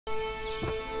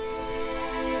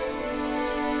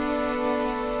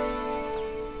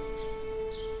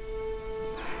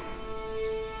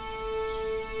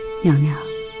娘娘，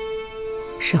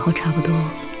时候差不多，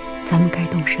咱们该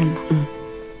动身了。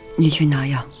你去拿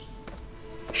药。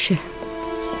是。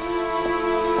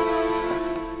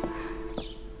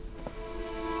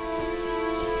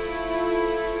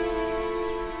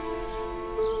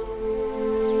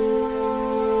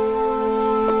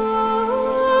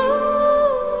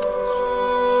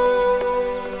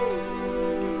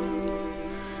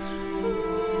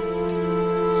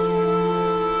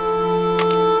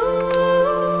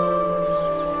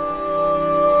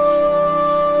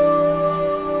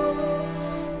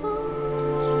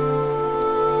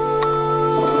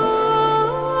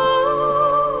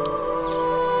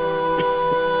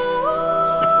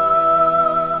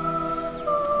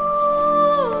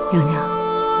娘娘，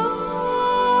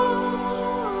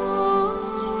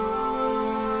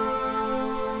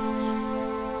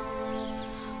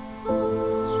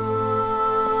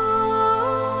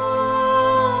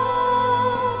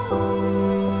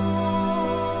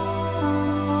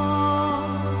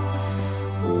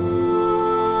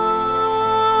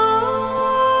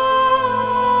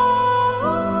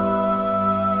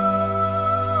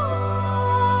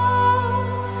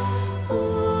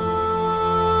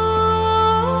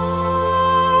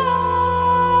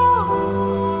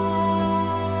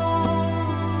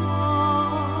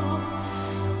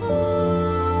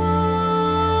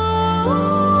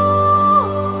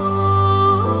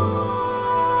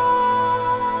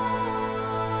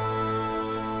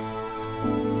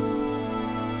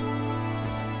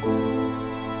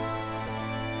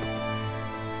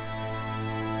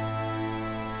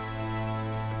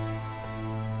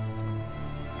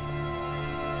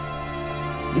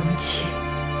永琪，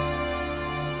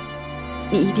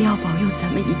你一定要保佑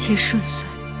咱们一切顺遂，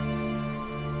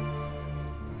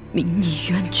明你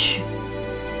冤屈，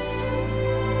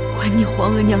还你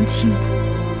皇额娘清白。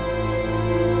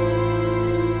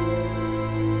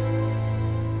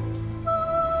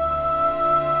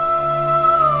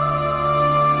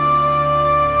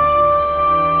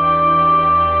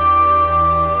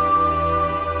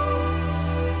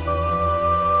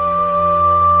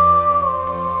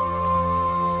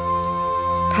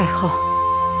太后，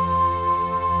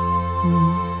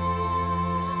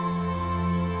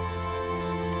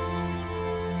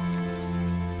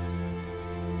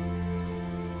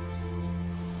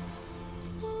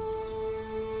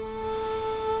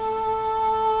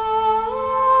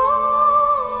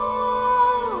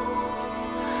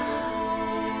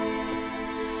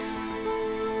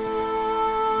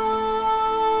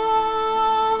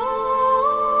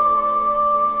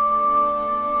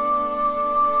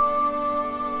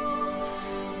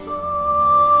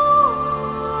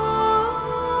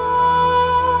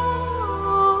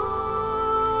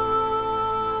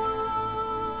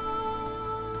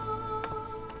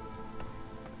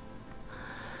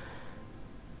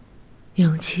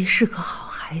永琪是个好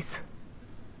孩子。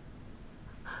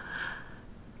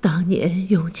当年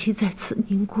永琪在慈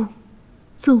宁宫，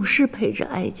总是陪着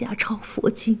哀家抄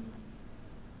佛经。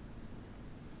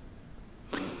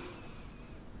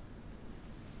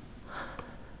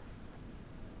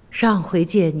上回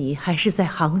见你还是在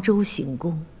杭州行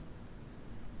宫，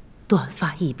断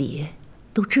发一别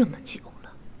都这么久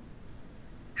了，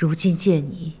如今见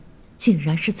你竟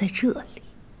然是在这里。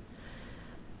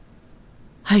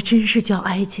还真是叫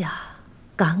哀家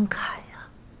感慨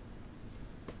啊！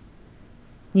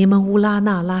你们乌拉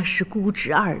那拉氏姑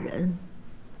侄二人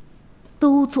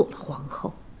都做了皇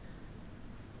后，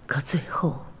可最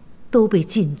后都被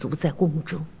禁足在宫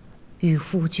中，与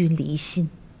夫君离心。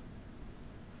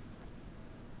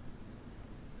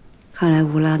看来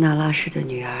乌拉那拉氏的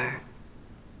女儿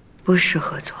不适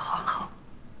合做皇后。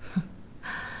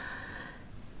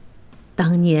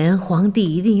当年皇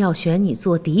帝一定要选你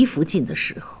做嫡福晋的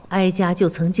时候，哀家就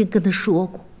曾经跟他说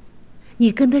过，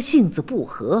你跟他性子不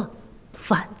合，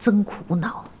反增苦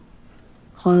恼。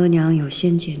皇额娘有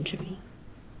先见之明，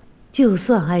就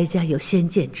算哀家有先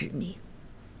见之明，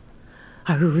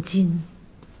而如今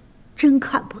真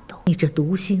看不懂你这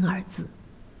独心二字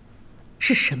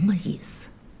是什么意思。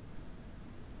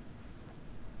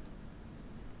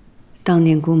当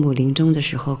年姑母临终的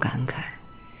时候感慨，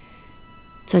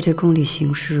在这宫里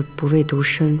行事，不为独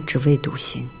身，只为独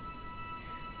心。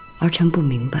儿臣不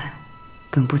明白，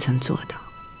更不曾做到，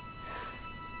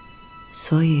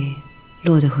所以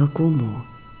落得和姑母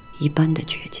一般的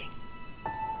绝境，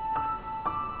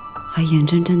还眼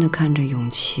睁睁地看着永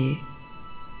琪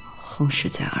轰逝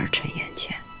在儿臣眼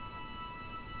前。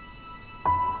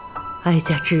哀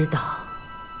家知道，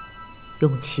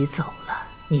永琪走了，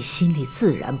你心里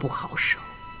自然不好受。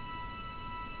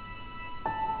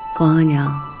皇额娘，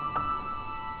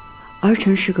儿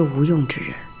臣是个无用之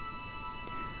人，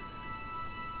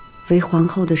为皇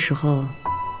后的时候，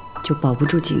就保不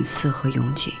住景嗣和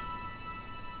永景。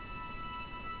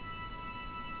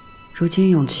如今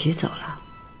永琪走了，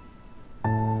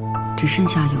只剩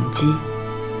下永基。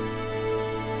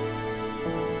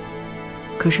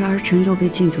可是儿臣又被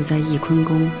禁足在翊坤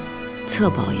宫，册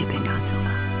宝也被拿走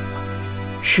了，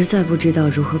实在不知道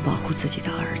如何保护自己的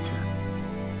儿子。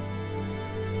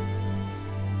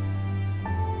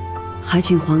还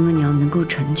请皇额娘能够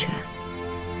成全，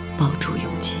保住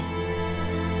永基，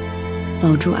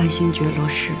保住爱新觉罗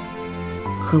氏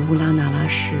和乌拉那拉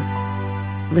氏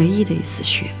唯一的一丝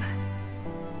血脉。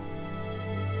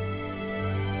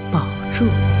保住？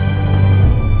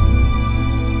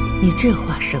你这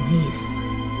话什么意思？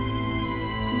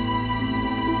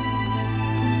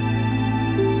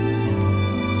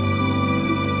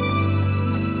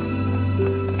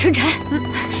春晨，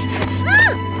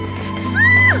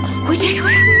回去收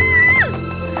拾。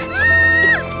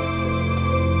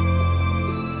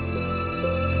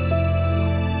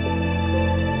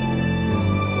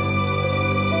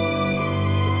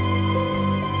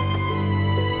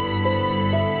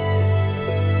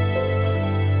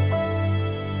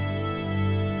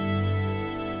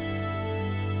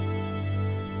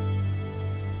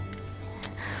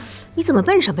你怎么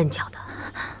笨手笨脚的？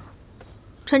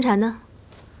春蝉呢？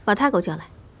把她给我叫来。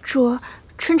主，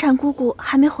春蝉姑姑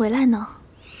还没回来呢。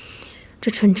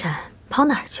这春蝉跑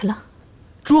哪儿去了？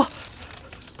主，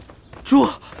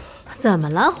怎么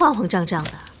了？慌慌张张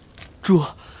的。主，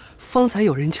方才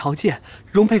有人瞧见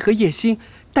容佩和叶欣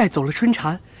带走了春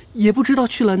蝉，也不知道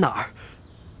去了哪儿。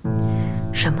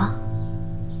什么？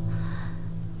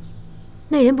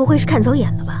那人不会是看走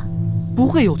眼了吧？不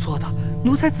会有错的，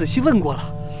奴才仔细问过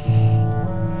了。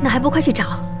那还不快去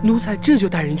找？奴才这就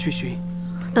带人去寻。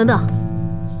等等，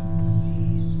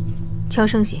悄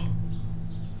声些，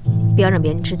不要让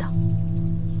别人知道。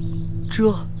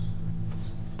这，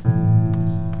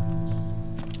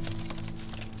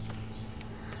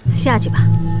下去吧。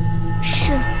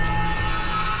是。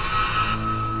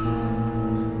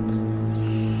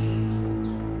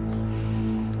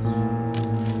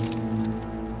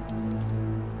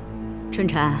春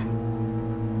蝉，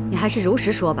你还是如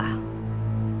实说吧，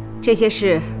这些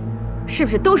事是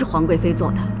不是都是皇贵妃做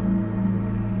的？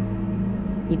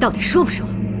你到底说不说？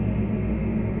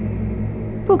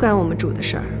不干我们主的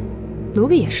事儿，奴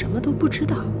婢也什么都不知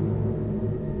道。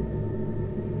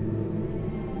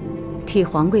替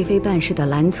皇贵妃办事的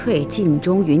兰翠、晋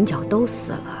忠、云角都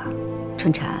死了。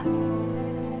春蝉，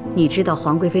你知道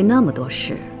皇贵妃那么多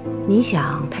事，你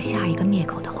想她下一个灭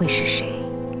口的会是谁？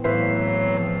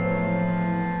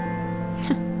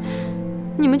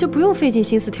你们就不用费尽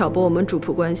心思挑拨我们主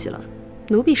仆关系了，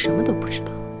奴婢什么都不知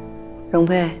道。容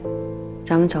佩，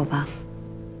咱们走吧。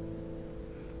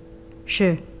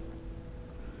是。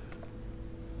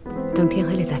等天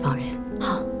黑了再放人。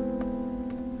好。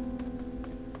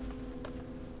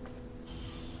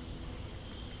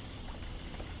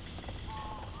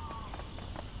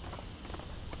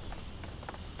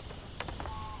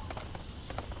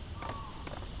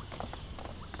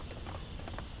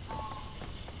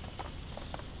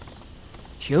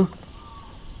停！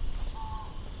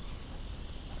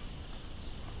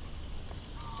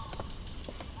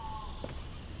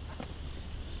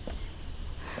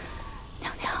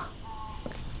娘娘，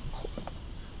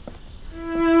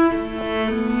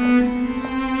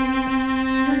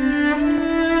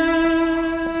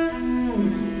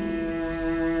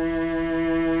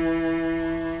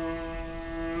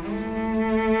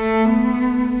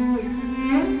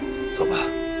走吧。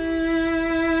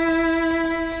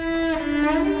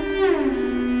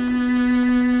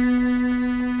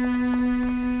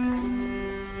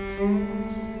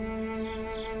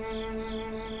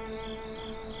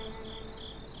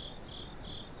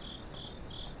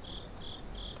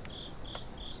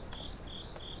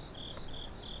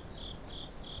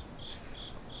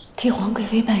替皇贵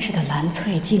妃办事的兰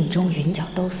翠、晋忠、云角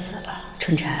都死了。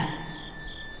春蝉，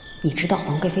你知道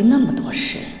皇贵妃那么多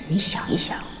事，你想一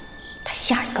想，她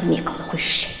下一个灭口的会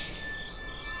是谁？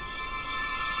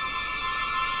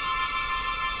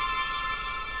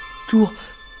主，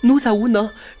奴才无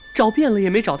能，找遍了也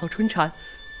没找到春蝉，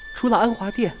除了安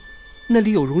华殿，那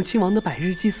里有荣亲王的百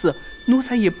日祭祀，奴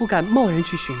才也不敢贸然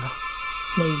去寻啊。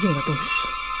没用的东西，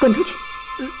滚出去！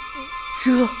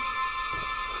这……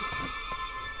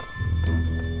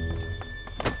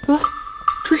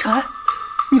春蝉，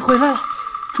你回来了，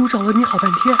主找了你好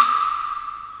半天。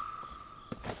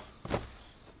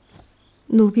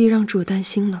奴婢让主担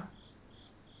心了。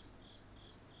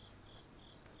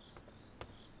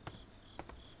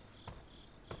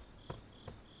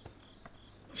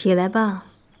起来吧。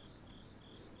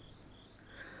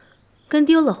跟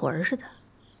丢了魂儿似的。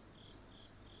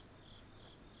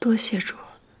多谢主。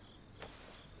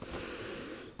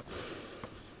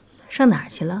上哪儿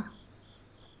去了？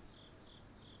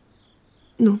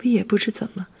奴婢也不知怎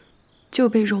么，就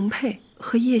被容佩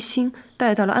和叶星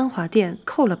带到了安华殿，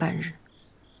扣了半日。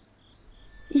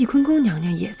翊坤宫娘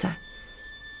娘也在，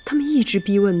他们一直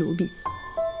逼问奴婢，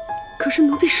可是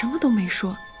奴婢什么都没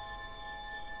说。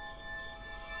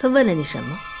他问了你什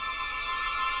么？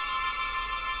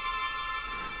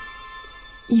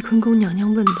翊坤宫娘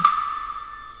娘问的，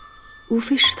无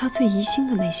非是她最疑心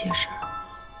的那些事儿。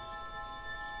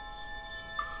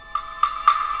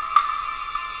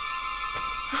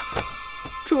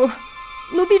主，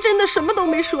奴婢真的什么都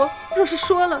没说，若是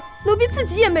说了，奴婢自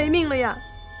己也没命了呀。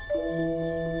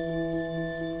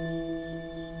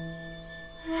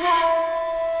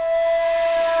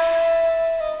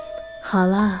好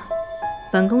了，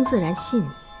本宫自然信你。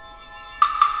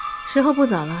时候不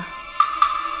早了，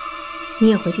你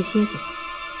也回去歇息吧。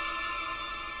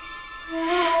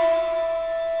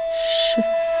是。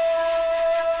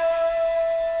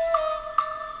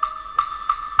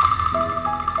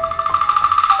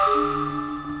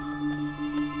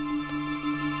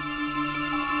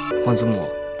皇祖母，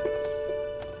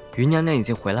云娘娘已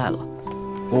经回来了，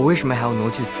我为什么还要挪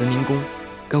去慈宁宫，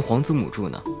跟皇祖母住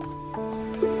呢？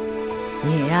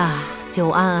你呀，就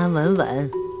安安稳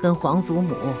稳跟皇祖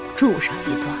母住上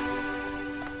一段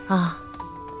啊，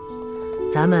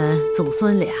咱们祖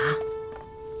孙俩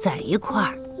在一块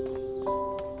儿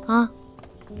啊。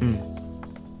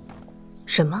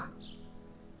什么？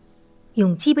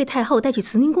永基被太后带去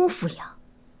慈宁宫抚养？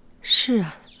是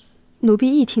啊，奴婢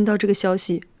一听到这个消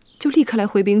息，就立刻来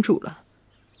回禀主了。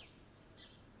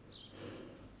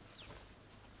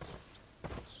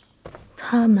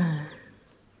他们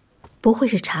不会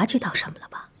是察觉到什么了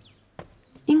吧？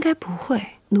应该不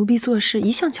会，奴婢做事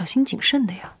一向小心谨慎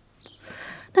的呀。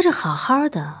但是好好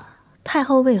的，太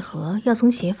后为何要从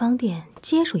协芳殿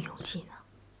接入永基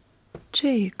呢？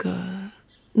这个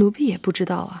奴婢也不知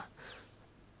道啊。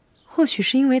或许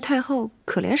是因为太后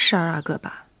可怜12阿哥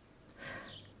吧。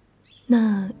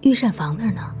那御膳房那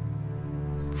儿呢？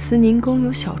慈宁宫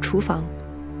有小厨房，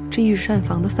这御膳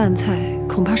房的饭菜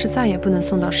恐怕是再也不能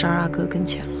送到12阿哥跟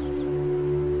前了。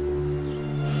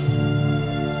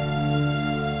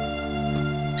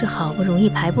这好不容易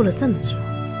排布了这么久，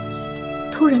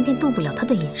突然便动不了他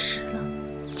的饮食了，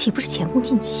岂不是前功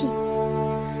尽弃？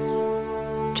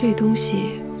这东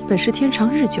西本是天长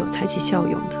日久才起效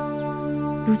用的，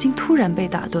如今突然被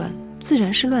打断，自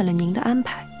然是乱了您的安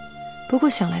排。不过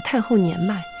想来太后年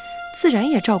迈，自然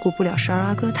也照顾不了12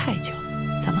阿哥太久，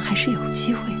咱们还是有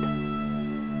机会的。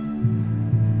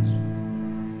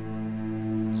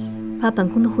把本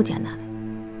宫的护甲拿来。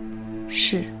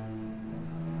是。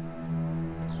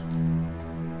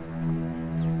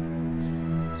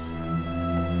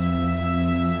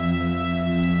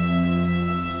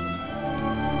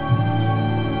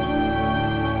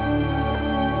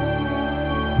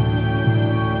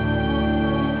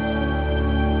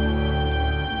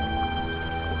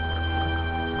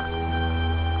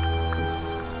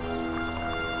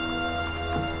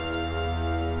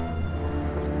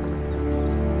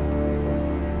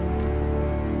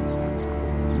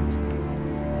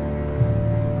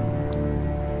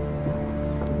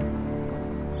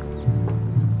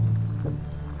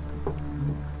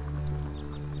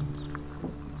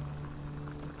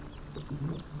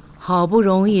好不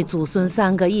容易祖孙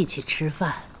3个一起吃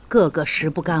饭，个个食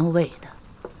不甘味的。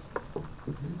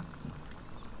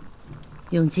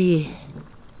永基，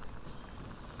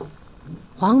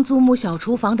皇祖母小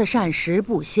厨房的膳食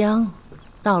不香，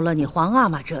到了你皇阿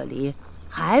玛这里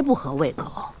还不合胃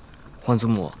口。皇祖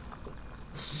母，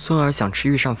孙儿想吃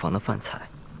御膳房的饭菜。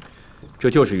这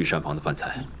就是御膳房的饭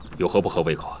菜，有何不合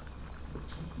胃口啊？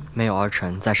没有儿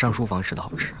臣在上书房时的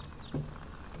好吃。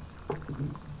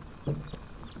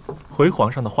回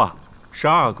皇上的话，12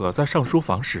阿哥在上书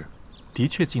房时，的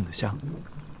确进得香。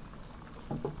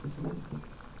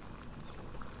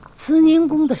慈宁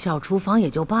宫的小厨房也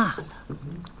就罢了，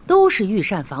都是御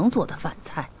膳房做的饭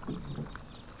菜，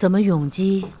怎么永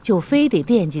基就非得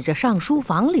惦记着上书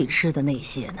房里吃的那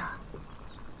些呢？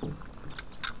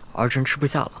儿臣吃不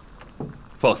下了。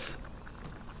放肆！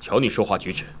瞧你说话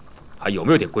举止，还有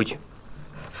没有点规矩？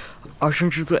儿臣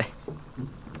知罪。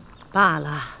罢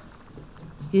了。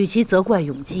与其责怪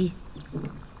永基，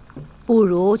不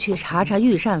如去查查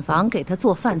御膳房给他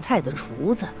做饭菜的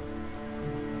厨子。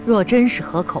若真是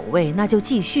合口味，那就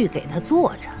继续给他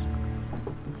做着。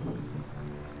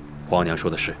皇娘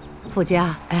说的是。傅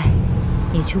家，哎，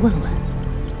你去问问。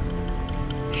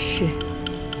是。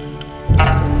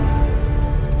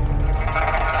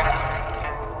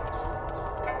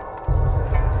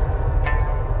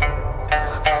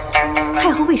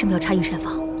太后为什么要查御膳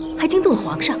房，还惊动了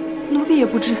皇上？奴婢也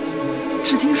不知，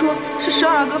只听说是12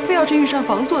阿哥非要这御膳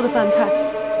房做的饭菜，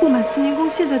不满慈宁宫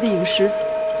现在的饮食，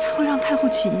才会让太后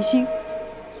起疑心。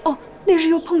哦，那日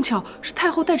又碰巧是太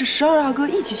后带着12阿哥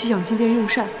一起去养心殿用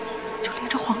膳，就连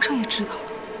着皇上也知道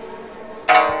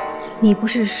了。你不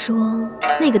是说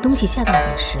那个东西下到饮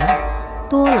食里，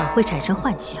多了会产生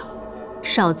幻象，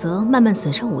少则慢慢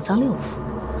损伤五脏六腑？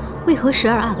为何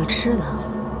12阿哥吃了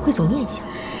会总念想？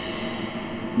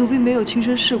奴婢没有亲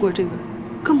身试过这个，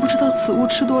更不知道此物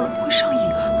吃多了会上瘾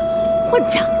啊！混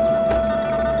账！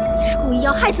你是故意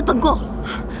要害死本宫？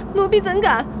奴婢怎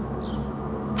敢？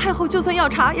太后就算要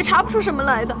查，也查不出什么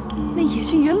来的。那野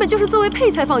蕈原本就是作为配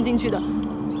菜放进去的，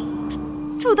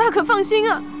主大可放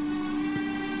心啊！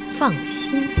放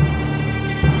心，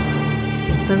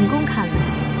本宫看来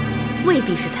未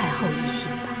必是太后疑心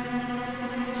吧？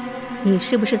你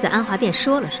是不是在安华殿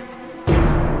说了什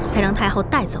么，才让太后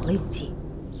带走了永济，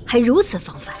还如此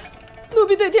防范？奴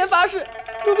婢对天发誓，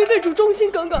奴婢对主忠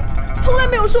心耿耿，从来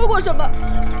没有说过什么。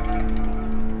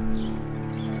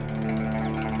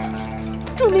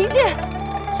主明鉴，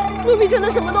奴婢真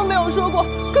的什么都没有说过，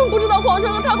更不知道皇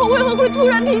上和太后为何会突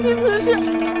然提起此事。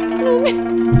奴婢。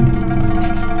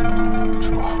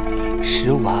主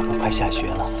，15阿哥快下学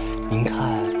了，您看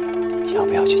要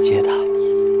不要去接他？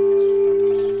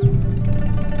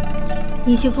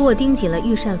你去给我盯紧了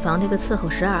御膳房那个伺候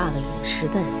12阿哥饮食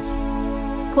的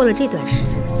人，过了这段时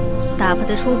日，打发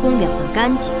他出宫了断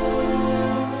干净。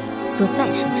若再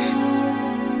生事，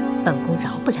本宫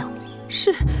饶不了你。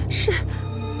是。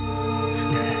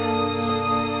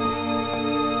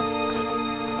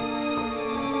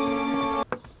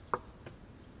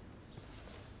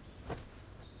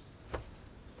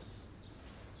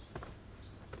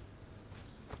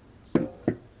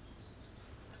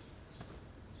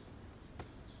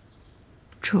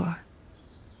主儿，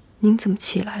您怎么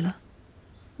起来了？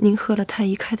您喝了太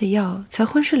医开的药，才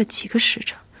昏睡了几个时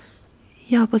辰，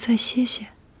要不再歇歇？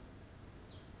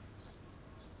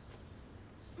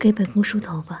给本宫梳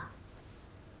头吧。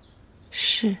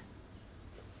是。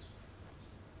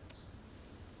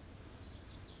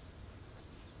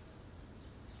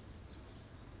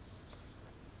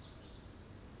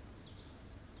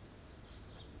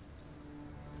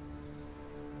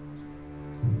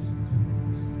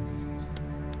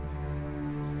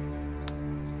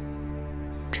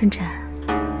春蝉，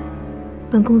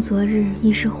本宫昨日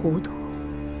一时糊涂，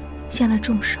下了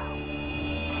重手，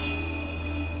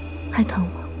还疼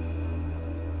吗？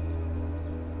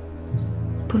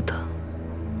不疼，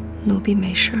奴婢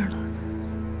没事了，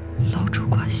劳主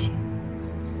挂心。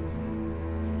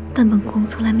但本宫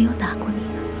从来没有打过你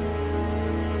啊。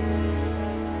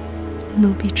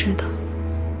奴婢知道。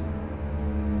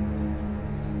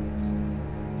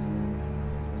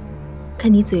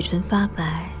看你嘴唇发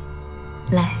白，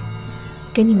来，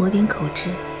给你抹点口脂，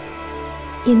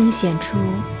也能显出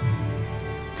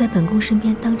在本宫身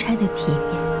边当差的体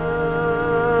面。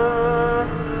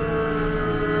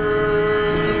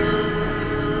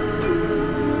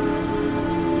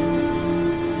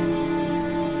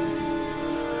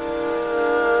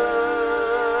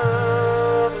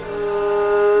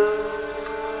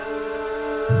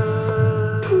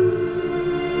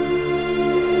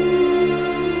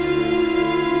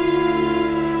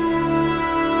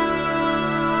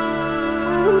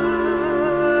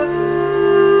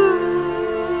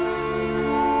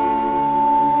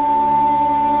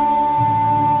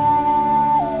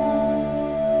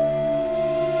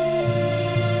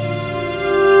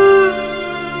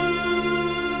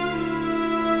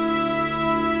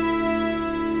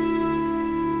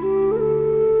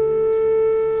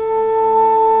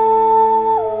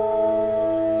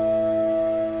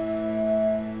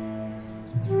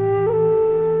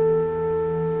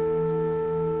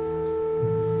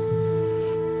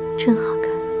真好看。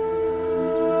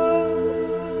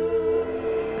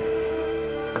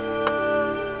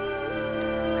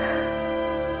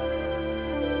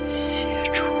谢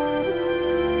主。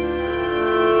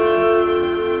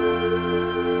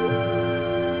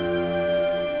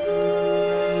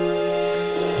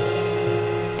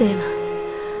对了，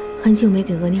很久没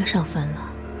给额娘上坟了，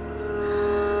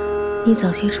你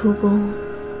早些出宫，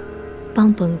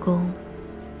帮本宫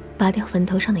拔掉坟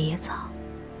头上的野草。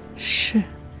是。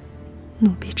奴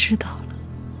婢知道了，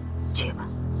去吧。